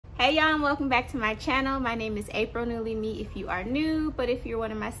Hey y'all, and welcome back to my channel. My name is April, newly me if you are new, but if you're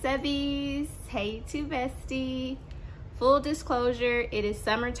one of my subbies, hey to bestie. Full disclosure, it is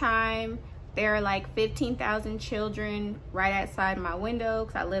summertime. There are like 15,000 children right outside my window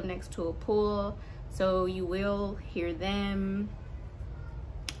because I live next to a pool, so you will hear them.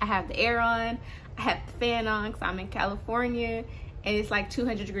 I have the air on, I have the fan on because I'm in California and it's like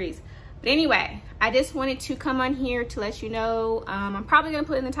 200 degrees. But anyway, I just wanted to come on here to let you know, I'm probably gonna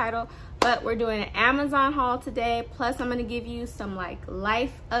put in the title, but we're doing an Amazon haul today. Plus I'm gonna give you some like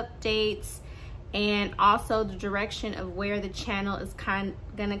life updates and also the direction of where the channel is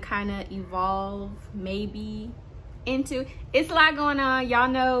gonna kind of evolve maybe into. It's a lot going on. Y'all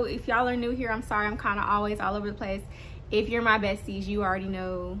know, if y'all are new here, I'm sorry, I'm kind of always all over the place. If you're my besties, you already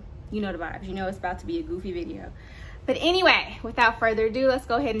know, you know the vibes. You know it's about to be a goofy video. But anyway, without further ado, let's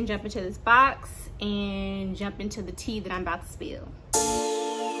go ahead and jump into this box and jump into the tea that I'm about to spill.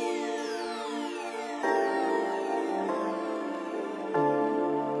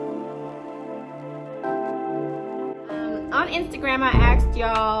 On Instagram, I asked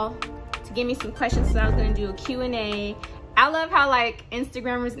y'all to give me some questions, so I was gonna do a Q&A. I love how like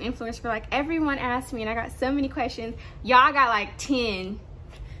Instagrammers and influencers like everyone asked me and I got so many questions. Y'all got like 10.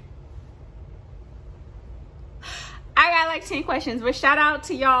 I got like 10 questions, but shout out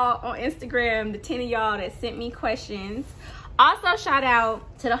to y'all on Instagram, the 10 of y'all that sent me questions. Also shout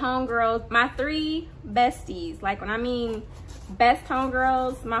out to the homegirls, my 3 besties. Like when I mean best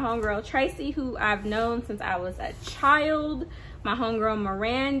homegirls, my homegirl Tracy, who I've known since I was a child. My homegirl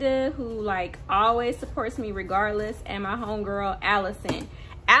Miranda, who like always supports me regardless, and my homegirl Allison.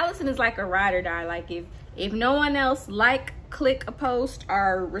 Allison is like a ride or die. Like if no one else click a post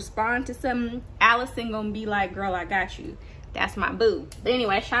or respond to something, Allison gonna be like, girl, I got you. That's my boo. But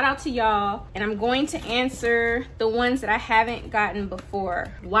anyway, shout out to y'all, and I'm going to answer the ones that I haven't gotten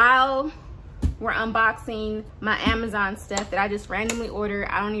before while we're unboxing my Amazon stuff that I just randomly ordered.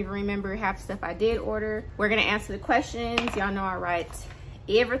 I don't even remember half the stuff I did order. We're gonna answer the questions. Y'all know I write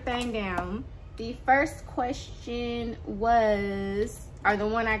everything down. The first question was, or the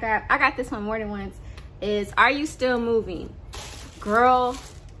one I got this one more than once, is, are you still moving? Girl,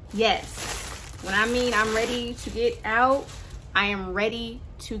 yes. When I mean I'm ready to get out, I am ready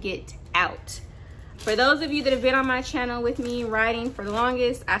to get out. For those of you that have been on my channel with me riding for the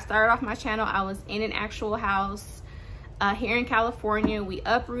longest, I started off my channel, I was in an actual house here in California. We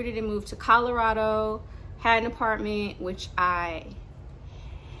uprooted and moved to Colorado, had an apartment, which I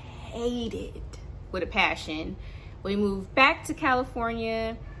hated with a passion. We moved back to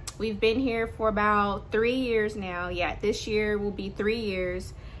California. We've been here for about 3 years now. Yeah, this year will be 3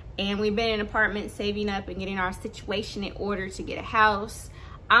 years. And we've been in an apartment saving up and getting our situation in order to get a house.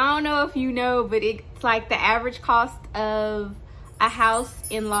 I don't know if you know, but it's like the average cost of a house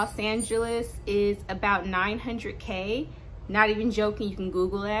in Los Angeles is about $900K. Not even joking, you can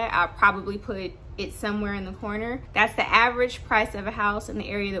Google that. I'll probably put it somewhere in the corner. That's the average price of a house in the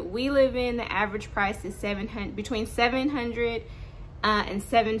area that we live in. The average price is between $700 and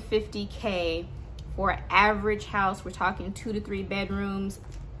 $750K for an average house. We're talking 2 to 3 bedrooms,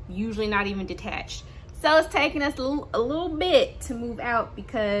 usually not even detached. So it's taking us a little bit to move out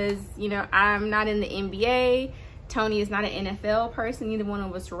because, you know, I'm not in the NBA. Tony is not an NFL person. Neither one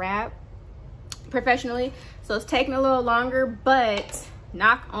of us rap professionally. So it's taking a little longer, but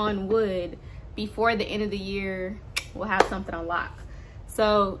knock on wood, before the end of the year, we'll have something on lock.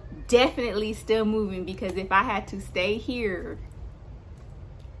 So definitely still moving, because if I had to stay here,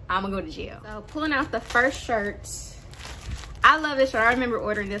 I'm gonna go to jail. So pulling out the first shirt. I love this shirt. I remember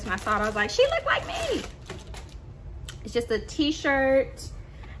ordering this when I saw it. I was like, she looked like me. It's just a t-shirt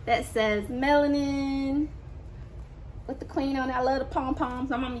that says melanin with the queen on it. I love the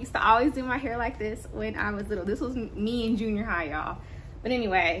pom-poms. My mom used to always do my hair like this when I was little. This was me in junior high, y'all. But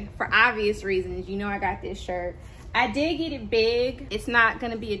anyway, for obvious reasons, you know I got this shirt. I did get it big. It's not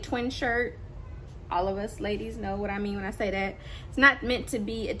gonna be a twin shirt. All of us ladies know what I mean when I say that. It's not meant to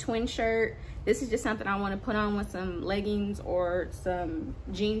be a twin shirt. This is just something I want to put on with some leggings or some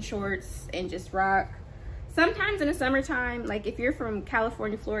jean shorts and just rock. Sometimes in the summertime, like if you're from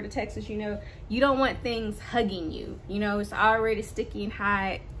California, Florida, Texas, you know, you don't want things hugging you. You know, it's already sticky and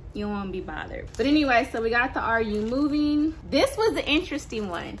hot. You don't want to be bothered. But anyway, so we got the Are You Moving? This was an interesting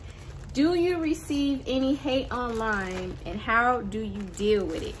one. Do you receive any hate online, and how do you deal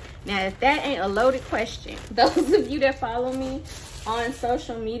with it? Now, if that ain't a loaded question, those of you that follow me on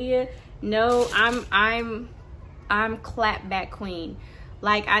social media know I'm clapback queen.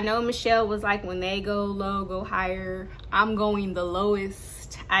 Like, I know Michelle was like, when they go low, go higher. I'm going the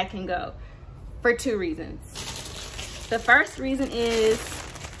lowest I can go for 2 reasons. The first reason is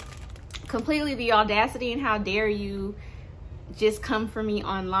completely the audacity, and how dare you just come for me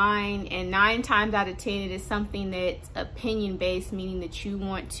online. And 9 times out of 10 it is something that's opinion based, meaning that you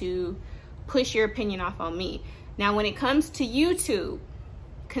want to push your opinion off on me. Now when it comes to YouTube,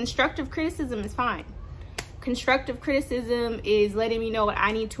 constructive criticism is fine. Constructive criticism is letting me know what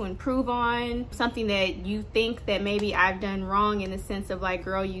I need to improve on, something that you think that maybe I've done wrong, in the sense of like,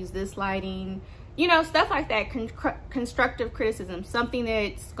 girl, use this lighting, you know, stuff like that. Constructive criticism, something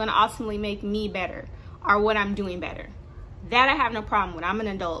that's going to ultimately make me better, or what I'm doing better. That I have no problem with. I'm an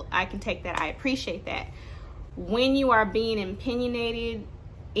adult. I can take that. I appreciate that. When you are being opinionated,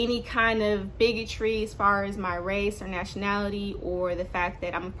 any kind of bigotry as far as my race or nationality, or the fact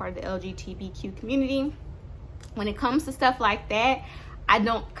that I'm a part of the LGBTQ community, when it comes to stuff like that, I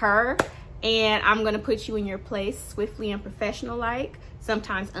don't care, and I'm gonna put you in your place swiftly and professional like,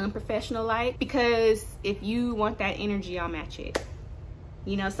 sometimes unprofessional like, because if you want that energy, I'll match it.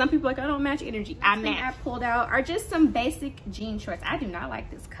 You know, some people are like, I don't match energy. I match. I pulled out are just some basic jean shorts. I do not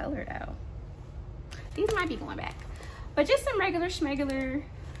like this color though. These might be going back, but just some regular schmegular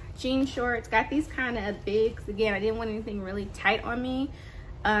jean shorts. Got these kind of bigs. Again, I didn't want anything really tight on me.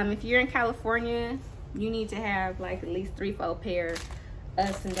 If you're in California, you need to have like at least 3-4 pair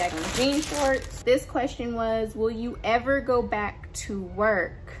of some daggone jean shorts. This question was, will you ever go back to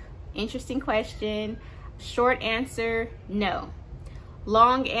work? Interesting question. Short answer, no.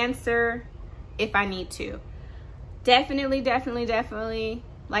 Long answer, if I need to. Definitely, definitely, definitely.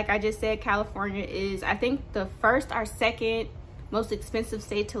 Like I just said, California is, I think, the first or second most expensive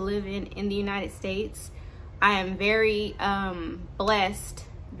state to live in the United States. I am very blessed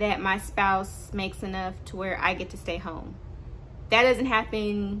that my spouse makes enough to where I get to stay home. That doesn't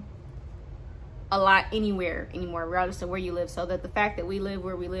happen a lot anywhere anymore, regardless of where you live. So that the fact that we live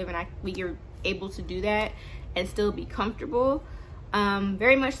where we live, and we are able to do that and still be comfortable,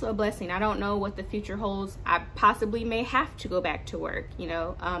 very much so a blessing. I don't know what the future holds. I possibly may have to go back to work, you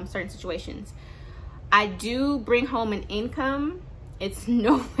know, certain situations. I do bring home an income. It's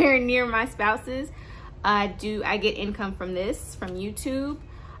nowhere near my spouse's. I get income from this, from YouTube.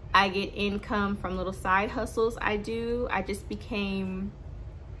 I get income from little side hustles I do. I just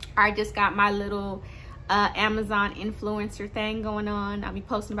got my little Amazon influencer thing going on. I'll be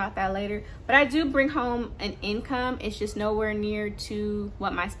posting about that later. But I do bring home an income. It's just nowhere near to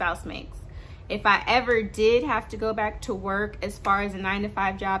what my spouse makes. If I ever did have to go back to work as far as a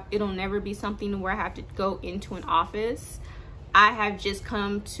 9-to-5 job, it'll never be something where I have to go into an office. I have just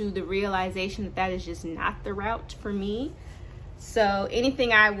come to the realization that that is just not the route for me. So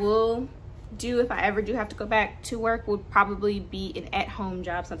anything I will do if I ever do have to go back to work would probably be an at-home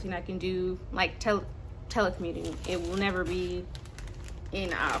job, something I can do like telecommuting. It will never be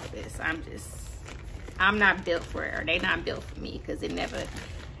in office. I'm not built for it, or they not built for me, because it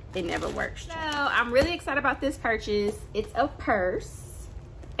never works. So I'm really excited about this purchase. It's a purse,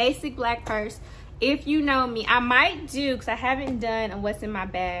 basic black purse. If you know me, I might do, because I haven't done a what's in my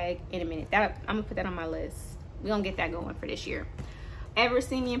bag in a minute. I'm gonna put that on my list. We're gonna get that going for this year. Ever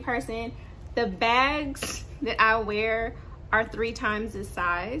seen me in person? The bags that I wear are 3 times the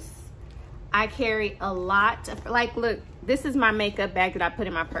size. I carry a lot of, like, look, this is my makeup bag that I put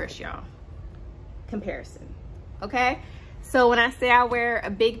in my purse, y'all. Comparison, okay? So when I say I wear a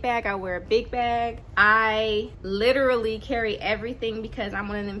big bag, I wear a big bag. I literally carry everything, because I'm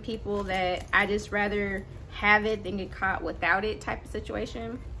one of them people that I just rather have it than get caught without it type of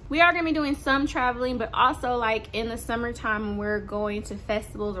situation. We are gonna be doing some traveling, but also like in the summertime when we're going to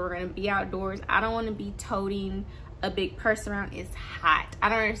festivals or we're gonna be outdoors, I don't wanna be toting a big purse around. It's hot. I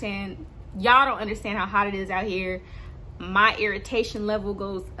don't understand. Y'all don't understand how hot it is out here. My irritation level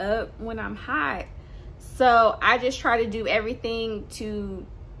goes up when I'm hot. So I just try to do everything to,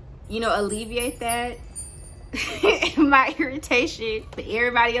 you know, alleviate that, my irritation, for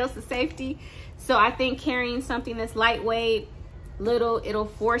everybody else's safety. So I think carrying something that's lightweight, little, it'll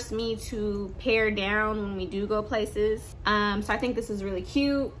force me to pare down when we do go places. So I think this is really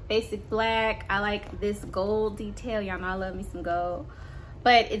cute. Basic black. I like this gold detail. Y'all know I love me some gold.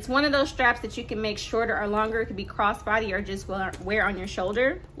 But it's one of those straps that you can make shorter or longer. It could be crossbody or just wear on your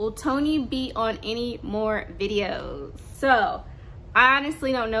shoulder. Will Tony be on any more videos? So I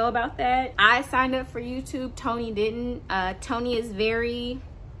honestly don't know about that. I signed up for YouTube. Tony didn't. Tony is very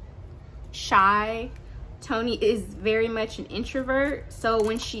shy. Tony is very much an introvert. So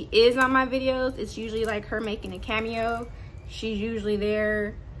when she is on my videos, it's usually like her making a cameo. She's usually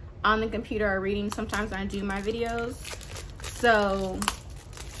there on the computer or reading sometimes when I do my videos. So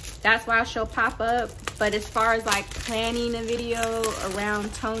that's why she'll pop up. But as far as like planning a video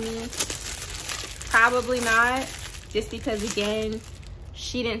around Tony, probably not. Just because, again,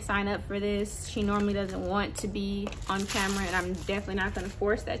 She didn't sign up for this. She normally doesn't want to be on camera, and I'm definitely not going to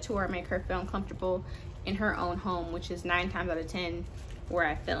force that to her or make her feel uncomfortable in her own home, which is 9 times out of 10 where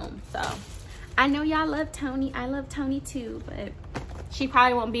I film. So I know y'all love Tony. I love Tony too, but she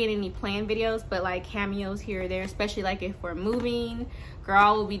probably won't be in any planned videos, but like cameos here or there, especially like if we're moving.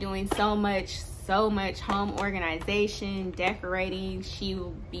 Girl will be doing so much home organization, decorating. She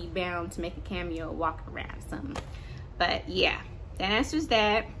will be bound to make a cameo, walk around or something. But yeah, that answers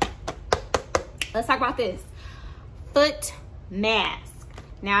that. Let's talk about this foot mask.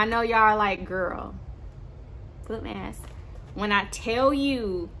 Now I know y'all are like, girl, foot mask. When I tell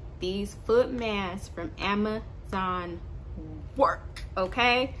you these foot masks from Amazon work,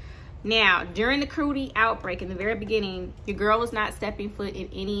 okay? Now, during the cruelty outbreak in the very beginning, your girl was not stepping foot in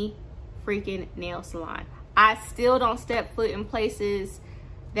any freaking nail salon. I still don't step foot in places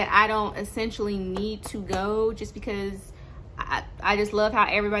that I don't essentially need to go, just because I just love how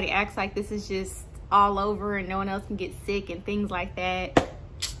everybody acts like this is just all over and no one else can get sick and things like that.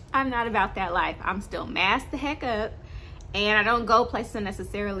 I'm not about that life. I'm still masked the heck up, and I don't go places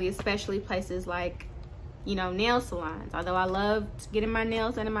unnecessarily, especially places like, you know, nail salons. Although I love getting my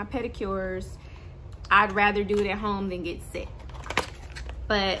nails done and my pedicures, I'd rather do it at home than get sick.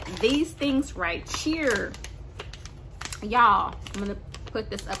 But these things right here, y'all, I'm gonna put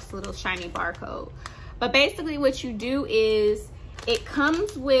this up to a little shiny barcode. But basically what you do is, it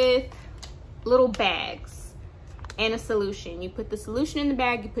comes with little bags and a solution. You put the solution in the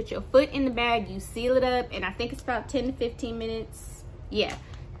bag, you put your foot in the bag, you seal it up, and I think it's about 10 to 15 minutes. Yeah,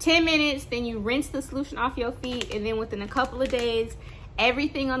 10 minutes, then you rinse the solution off your feet, and then within a couple of days,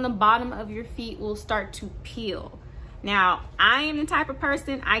 everything on the bottom of your feet will start to peel. Now, I am the type of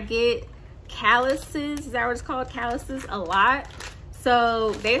person, I get calluses, is that what it's called? Calluses a lot.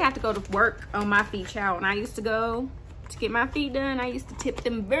 So they'd have to go to work on my feet, child. When I used to go to get my feet done, I used to tip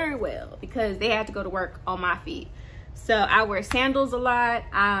them very well because they had to go to work on my feet. So I wear sandals a lot.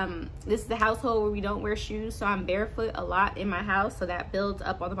 This is the household where we don't wear shoes, so I'm barefoot a lot in my house, so that builds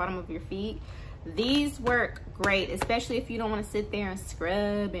up on the bottom of your feet. These work great, especially if you don't want to sit there and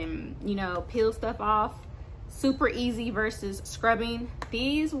scrub and, you know, peel stuff off. Super easy versus scrubbing.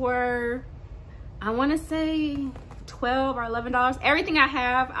 These were, I want to say $12 or $11. Everything I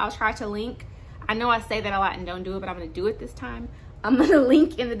have, I'll try to link. I know I say that a lot and don't do it, but I'm going to do it this time. I'm going to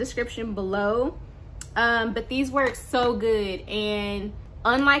link in the description below. But these work so good, and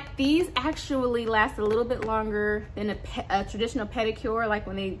unlike these, actually last a little bit longer than a traditional pedicure, like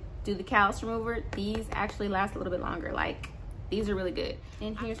when they do the callus remover. These actually last a little bit longer. Like, these are really good.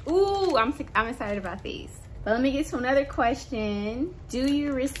 And here's, ooh, I'm excited about these. But let me get to another question. Do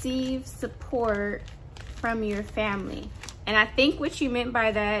you receive support from your family? And I think what you meant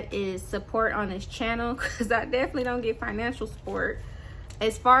by that is support on this channel, because I definitely don't get financial support.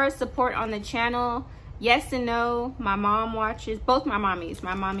 As far as support on the channel, yes and no. My mom watches, both my mommies,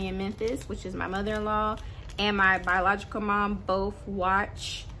 my mommy in Memphis, which is my mother-in-law, and my biological mom both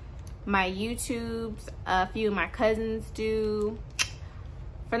watch my YouTubes. A few of my cousins do.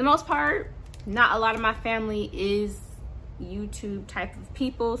 For the most part, not a lot of my family is YouTube type of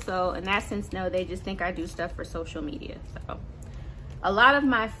people, so in that sense, no, they just think I do stuff for social media. So a lot of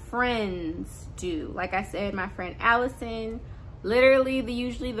my friends do. Like I said, my friend Allison, literally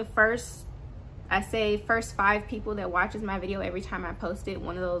usually the first 5 people that watches my video every time I post it,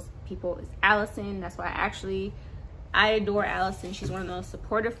 one of those people is Allison. That's why I adore Allison. She's one of the most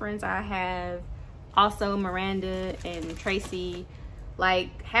supportive friends I have. Also Miranda and Tracy.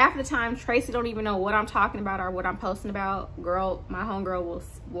 Like, half the time Tracy don't even know what I'm talking about or what I'm posting about. Girl, my homegirl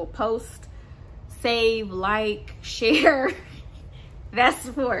will post, save, like, share. That's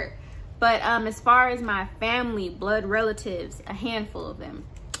support. But as far as my family, blood relatives, a handful of them.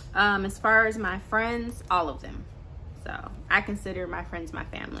 As far as my friends, all of them. So I consider my friends my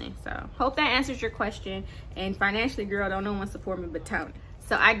family. So hope that answers your question. And financially, girl, don't no one support me but Tony.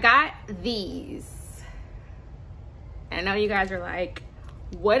 So I got these. And I know you guys are like,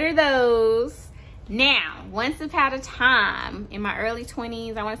 what are those? Now, once upon a time in my early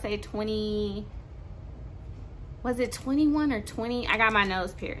 20s, I want to say 20, was it 21 or 20? I got my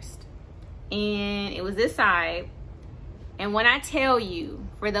nose pierced. And it was this side. And when I tell you,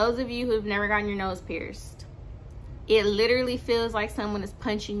 for those of you who've never gotten your nose pierced, it literally feels like someone is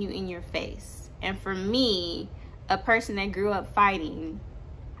punching you in your face. And for me, a person that grew up fighting,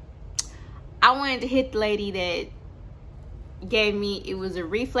 I wanted to hit the lady that gave me, it was a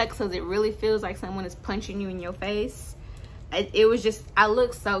reflex, because it really feels like someone is punching you in your face. It was just, I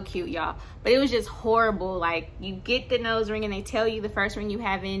look so cute, y'all, but it was just horrible. Like, you get the nose ring and they tell you the first ring you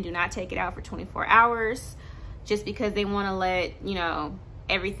have in, do not take it out for 24 hours, just because they want to let, you know,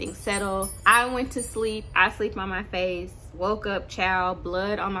 everything settle. I went to sleep. I sleep on my face. Woke up, chow,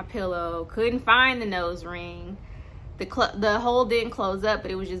 blood on my pillow. Couldn't find the nose ring. The hole didn't close up, but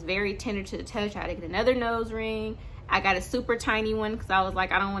it was just very tender to the touch. I had to get another nose ring. I got a super tiny one because I was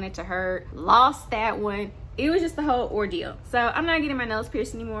like, I don't want it to hurt. Lost that one. It was just the whole ordeal. So I'm not getting my nose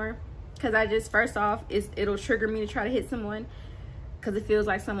pierced anymore because I just, first off, it'll trigger me to try to hit someone because it feels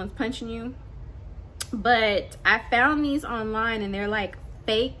like someone's punching you. But I found these online and they're like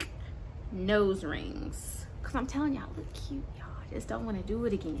fake nose rings. Because I'm telling y'all, look cute, y'all. I just don't want to do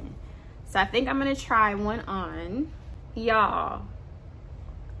it again. So I think I'm going to try one on. Y'all,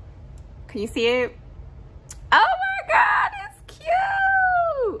 can you see it? Oh my God, it's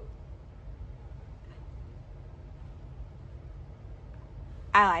cute.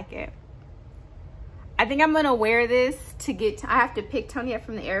 I like it. I think I'm gonna wear this to get I have to pick Tony up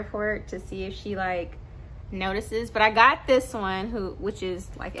from the airport to see if she like notices. But I got this one which is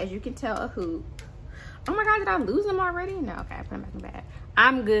like, as you can tell, a hoop. Oh my God, did I lose them already? No, okay, I put them back in the bag.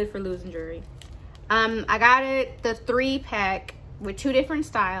 I'm good for losing jewelry. I got it the 3-pack with 2 different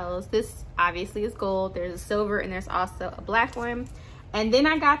styles. This obviously is gold. There's a silver and there's also a black one. And then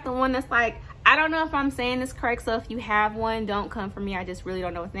I got the one that's like, I don't know if I'm saying this correct, so if you have one, don't come for me. I just really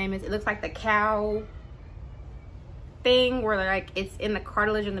don't know what the name is. It looks like the cow thing where like it's in the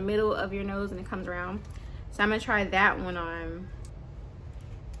cartilage in the middle of your nose and it comes around. So I'm gonna try that one on.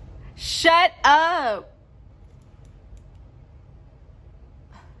 Shut up.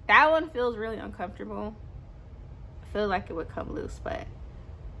 That one feels really uncomfortable. I feel like it would come loose, but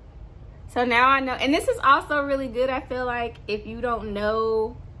so now I know. And this is also really good, I feel like, if you don't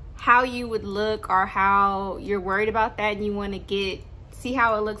know how you would look or how you're worried about that and you want to see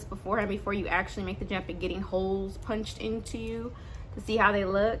how it looks beforehand before you actually make the jump and getting holes punched into you to see how they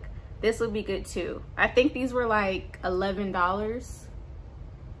look. This would be good too. I think these were like $11.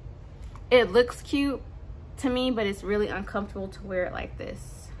 It looks cute to me, but it's really uncomfortable to wear it like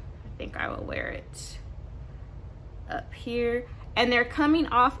this. I think I will wear it up here. And they're coming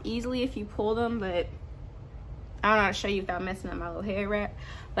off easily if you pull them, but I don't know how to show you without messing up my little hair wrap.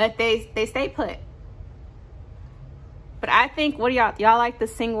 But they stay put. But I think, what do y'all like, the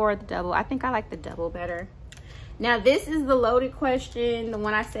single or the double? I think I like the double better. Now this is the loaded question, the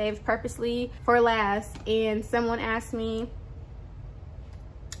one I saved purposely for last. And someone asked me,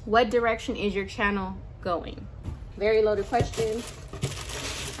 what direction is your channel going? Very loaded question.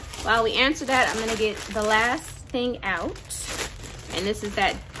 While we answer that, I'm gonna get the last thing out. And this is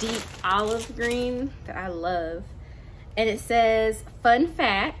that deep olive green that I love. And it says, fun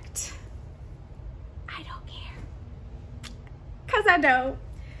fact, I don't care. Cause I don't.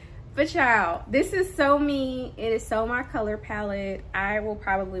 But y'all, this is so me. It is so my color palette. I will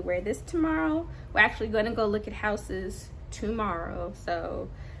probably wear this tomorrow. We're actually gonna go look at houses tomorrow. So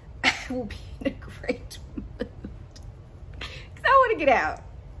I will be in a great mood. Cause I wanna get out.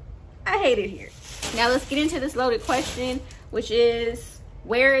 I hate it here. Now let's get into this loaded question, which is,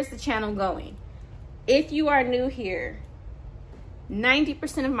 where is the channel going? If you are new here,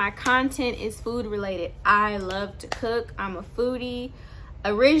 90% of my content is food related. I love to cook. I'm a foodie.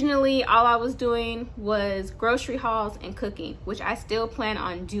 Originally, all I was doing was grocery hauls and cooking, which I still plan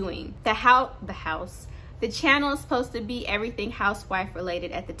on doing. The channel is supposed to be everything housewife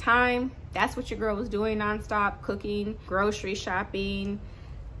related at the time. That's what your girl was doing nonstop, cooking, grocery shopping,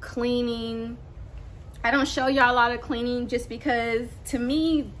 cleaning. I don't show y'all a lot of cleaning just because, to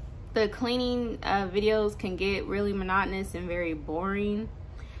me, the cleaning videos can get really monotonous and very boring.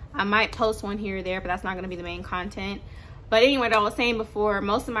 I might post one here or there, but that's not going to be the main content. But anyway, like I was saying before,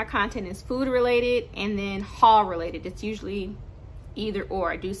 most of my content is food related and then haul related. It's usually either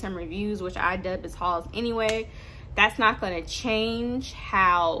or. I do some reviews, which I dub as hauls anyway. That's not going to change.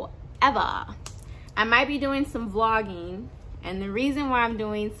 However, I might be doing some vlogging. And the reason why I'm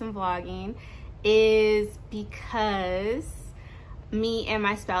doing some vlogging is because me and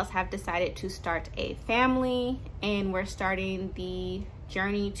my spouse have decided to start a family, and we're starting the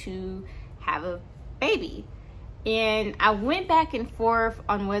journey to have a baby. And I went back and forth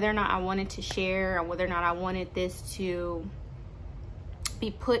on whether or not I wanted to share, or whether or not I wanted this to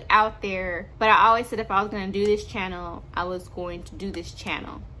be put out there. But I always said if I was going to do this channel, I was going to do this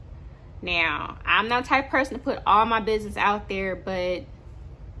channel. Now, I'm not the type of person to put all my business out there, but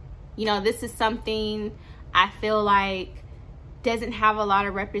you know, this is something I feel like doesn't have a lot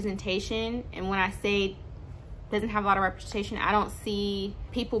of representation. And when I say doesn't have a lot of representation, I don't see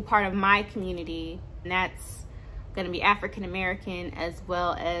people part of my community, and that's going to be African American as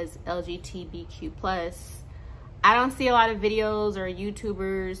well as LGBTQ+. I don't see a lot of videos or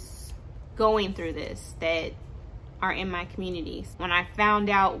YouTubers going through this that are in my communities. When I found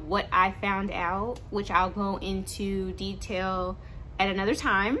out what I found out, which I'll go into detail at another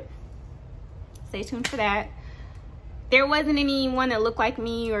time, stay tuned for that, there wasn't anyone that looked like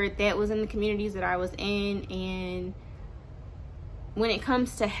me or that was in the communities that I was in. And when it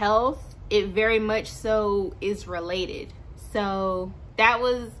comes to health, it very much so is related. So that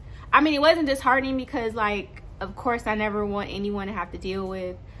was, I mean, it wasn't disheartening because, like, of course I never want anyone to have to deal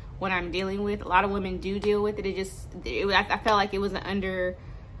with what I'm dealing with. A lot of women do deal with it. I felt like it was an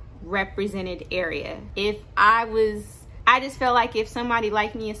underrepresented area. I just felt like if somebody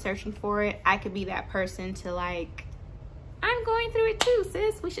like me is searching for it, I could be that person to, like, I'm going through it too,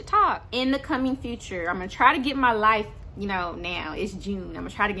 sis, we should talk. In the coming future, I'm gonna try to get my life, you know, now it's June, I'm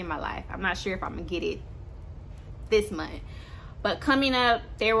gonna try to get my life. I'm not sure if I'm gonna get it this month, but coming up,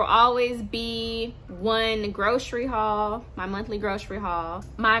 there will always be one grocery haul, my monthly grocery haul,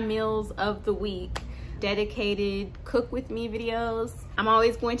 my meals of the week, dedicated cook with me videos. I'm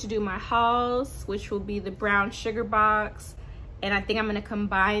always going to do my hauls, which will be the brown sugar box, and I think I'm gonna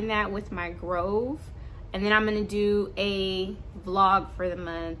combine that with my Grove, and then I'm gonna do a vlog for the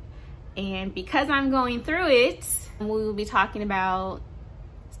month. And because I'm going through it, we will be talking about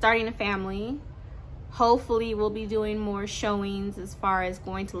starting a family. Hopefully we'll be doing more showings as far as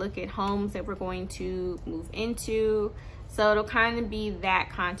going to look at homes that we're going to move into. So it'll kind of be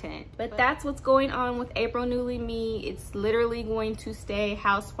that content. But that's what's going on with April Newly Me. It's literally going to stay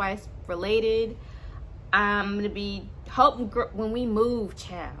housewife related. I'm gonna be when we move,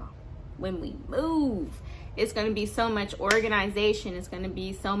 child. When we move, it's going to be so much organization. It's going to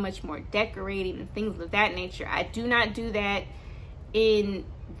be so much more decorating and things of that nature. I do not do that in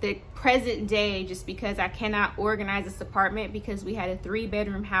the present day just because I cannot organize this apartment, because we had a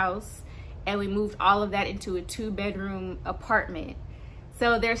 3-bedroom house and we moved all of that into a 2-bedroom apartment.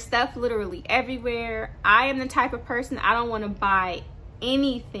 So there's stuff literally everywhere. I am the type of person, I don't want to buy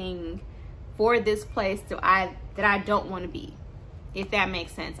anything for this place that I don't want to be, if that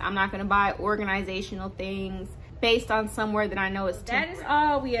makes sense. I'm not gonna buy organizational things based on somewhere that I know is temporary. That is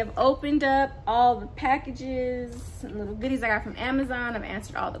all. We have opened up all the packages and little goodies I got from Amazon. I've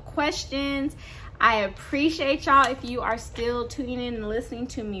answered all the questions. I appreciate y'all if you are still tuning in and listening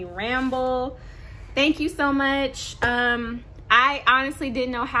to me ramble. Thank you so much. I honestly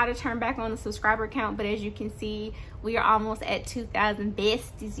didn't know how to turn back on the subscriber count, but as you can see, we are almost at 2,000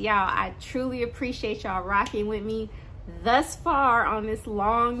 besties, y'all. I truly appreciate y'all rocking with me thus far on this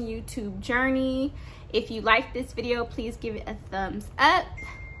long YouTube journey. If you like this video, please give it a thumbs up,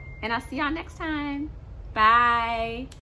 and I'll see y'all next time. Bye.